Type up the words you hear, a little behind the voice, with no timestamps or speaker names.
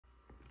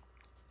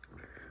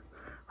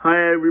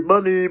Hi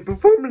everybody,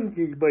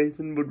 Performances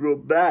Bison Woodrow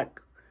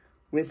back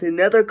with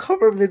another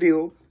cover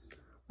video.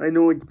 I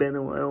know it's been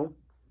a while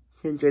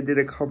since I did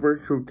a cover,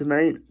 so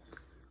tonight,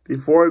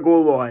 before I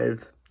go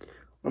live,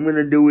 I'm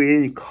gonna do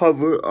a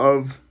cover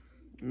of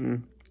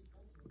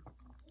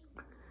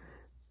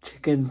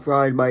Chicken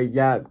Fried by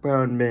Zac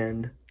Brown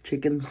Band.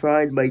 Chicken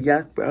Fried by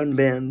Zac Brown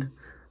Band.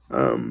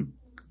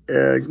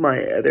 It's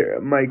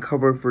my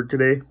cover for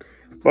today.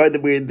 By the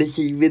way, this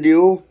is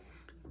video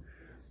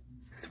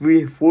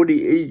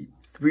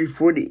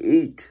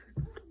 348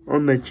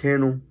 on the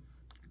channel.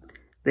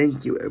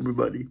 Thank you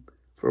everybody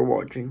for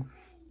watching.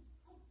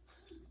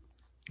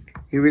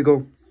 Here we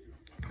go.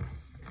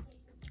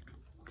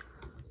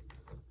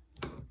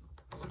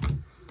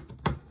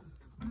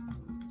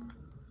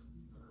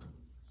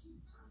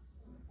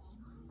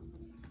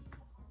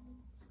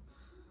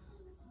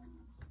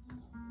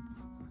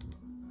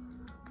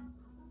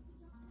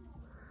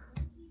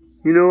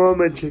 You know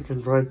I'm a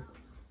chicken fried.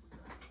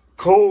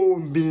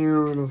 Cold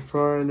beer on a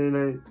Friday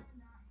night.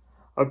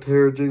 A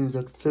pair of jeans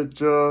that fit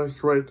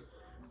just right.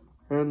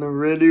 And the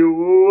radio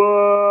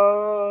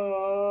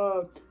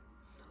up.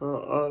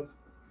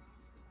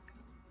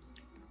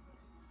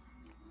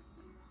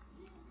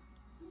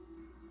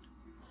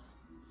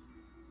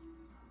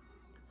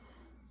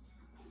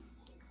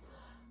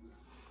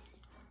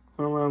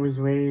 While I was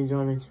waiting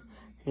on it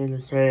in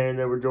the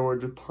sand over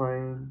Georgia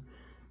Pine.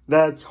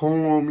 That's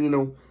home, you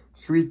know.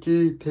 Sweet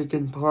tea,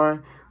 pecan pie,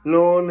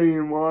 lonely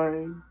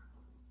wine.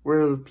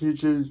 Where the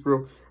peaches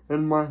grow.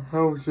 And my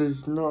house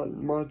is not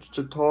much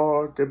to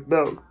talk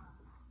about.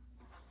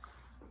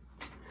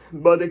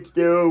 But it's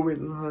still with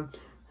life.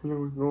 And I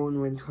was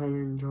going with trying to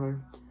enjoy.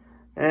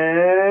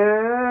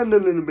 And a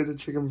little bit of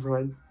chicken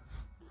fried.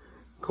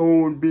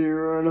 Cold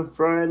beer on a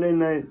Friday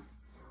night.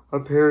 A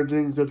pair of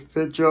jeans that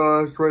fit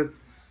just right.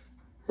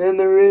 And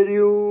the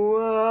radio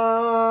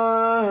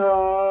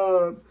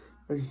up.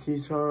 I see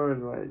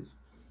sunrise.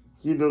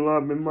 See the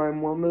love in my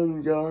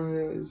woman's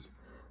eyes.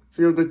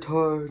 Feel the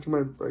touch,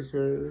 my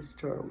precious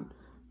child.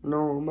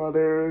 No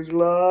mother's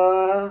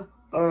love.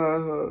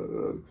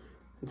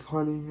 It's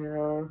funny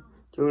how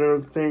the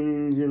little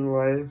things in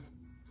life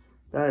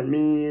that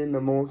mean the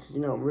most,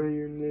 you know, where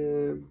you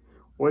live,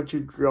 what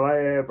you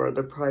drive, or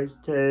the price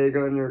tag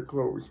on your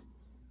clothes.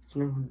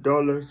 You know,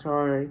 dollar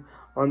sign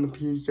on the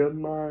peace of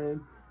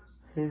mind.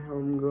 Hey,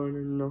 I'm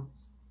gonna know.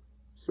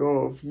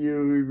 So if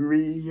you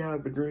agree,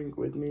 have a drink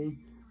with me.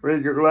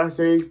 Raise your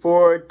glasses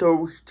for a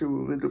toast to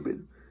a little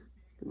bit.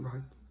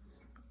 Right.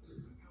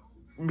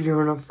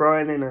 Beer on a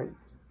Friday night.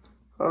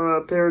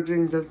 A pair of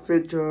jeans that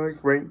fit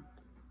just right.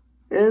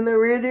 And the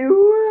radio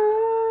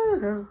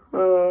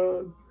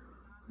I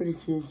can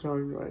see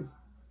sunrise.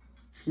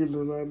 Feel the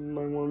love in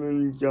my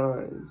woman's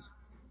eyes.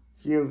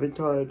 Feel the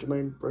touch of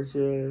my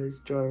precious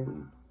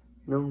child.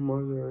 No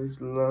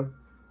mother's love.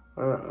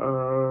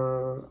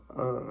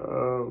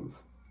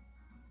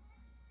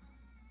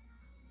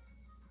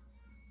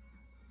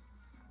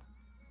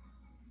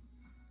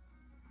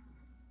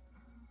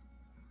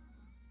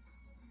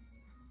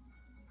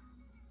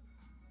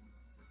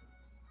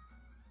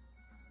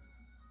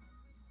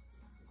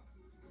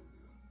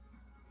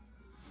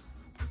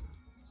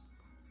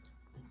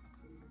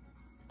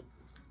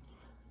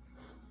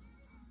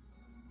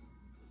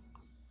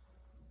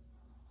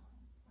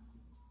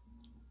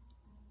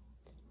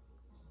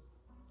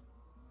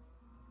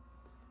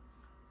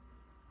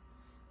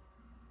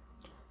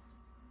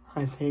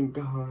 I thank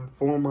God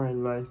for my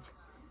life,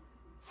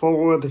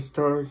 for the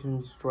stars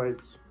and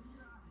stripes.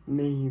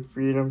 May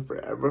freedom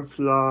forever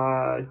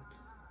fly.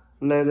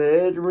 Let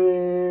it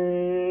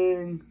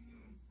ring.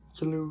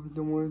 Salute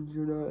the ones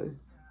who die,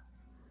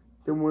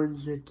 the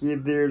ones that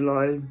give their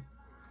life,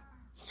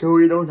 so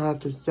we don't have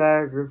to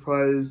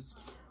sacrifice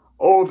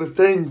all the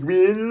things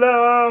we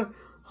love.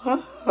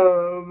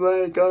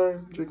 Like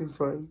I'm chicken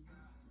fried.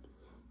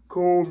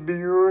 Cold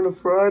beer on a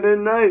Friday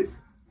night.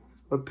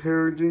 A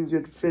pair of jeans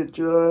that fit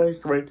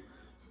just right.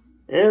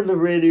 And the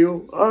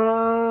radio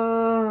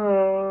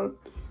up.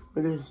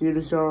 When I see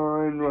the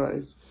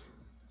sunrise.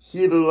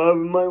 See the love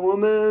in my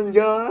woman's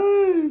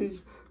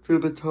eyes. Feel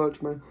the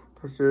touch, my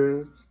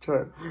precious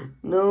child.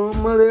 No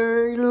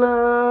mother's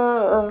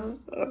love.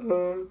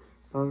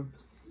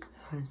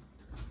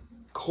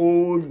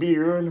 Cold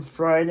beer on a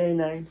Friday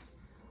night.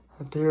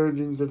 A pair of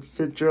jeans that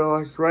fit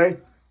just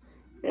right.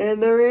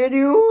 And the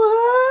radio up.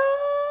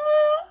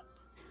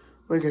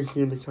 Like I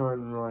see the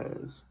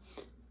sunrise.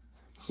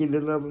 See the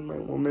love of my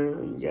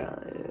woman's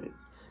eyes.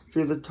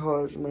 Feel the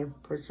touch of my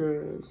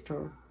precious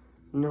child.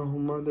 No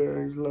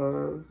mother's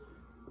love.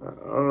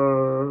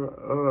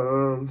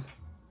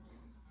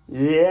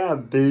 Yeah,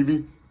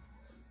 baby.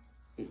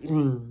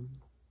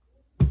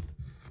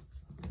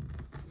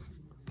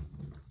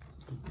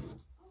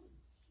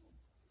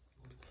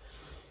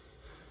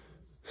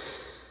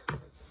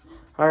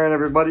 Alright,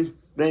 everybody.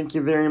 Thank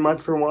you very much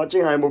for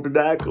watching. I will be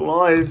back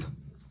live.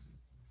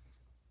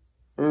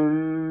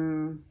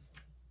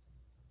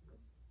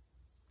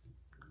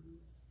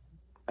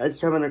 At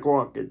 7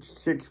 o'clock. It's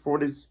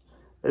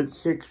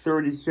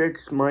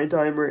 6:36 my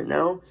time right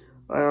now.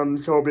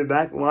 So I'll be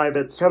back live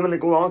at 7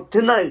 o'clock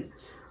tonight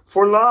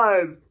for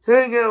live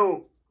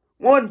Hangout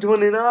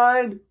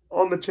 129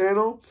 on the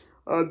channel.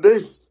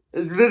 This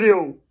is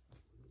video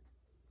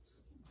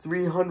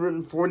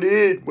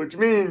 348, which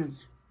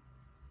means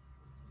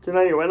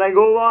tonight when I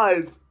go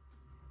live,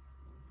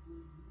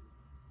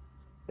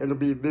 it'll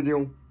be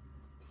video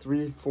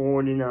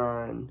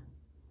 349.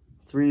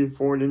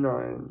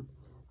 349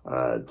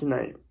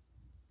 tonight.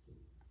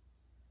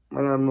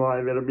 When I'm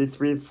live, it'll be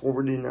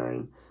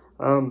 349.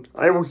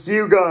 I will see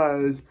you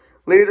guys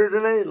later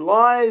tonight,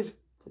 live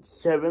at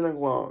 7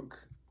 o'clock.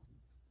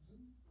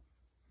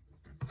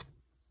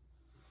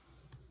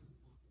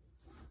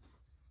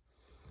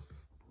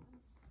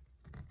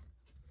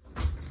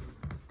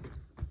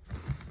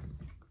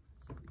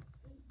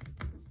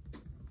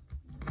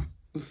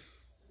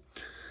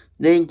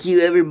 Thank you,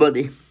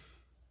 everybody.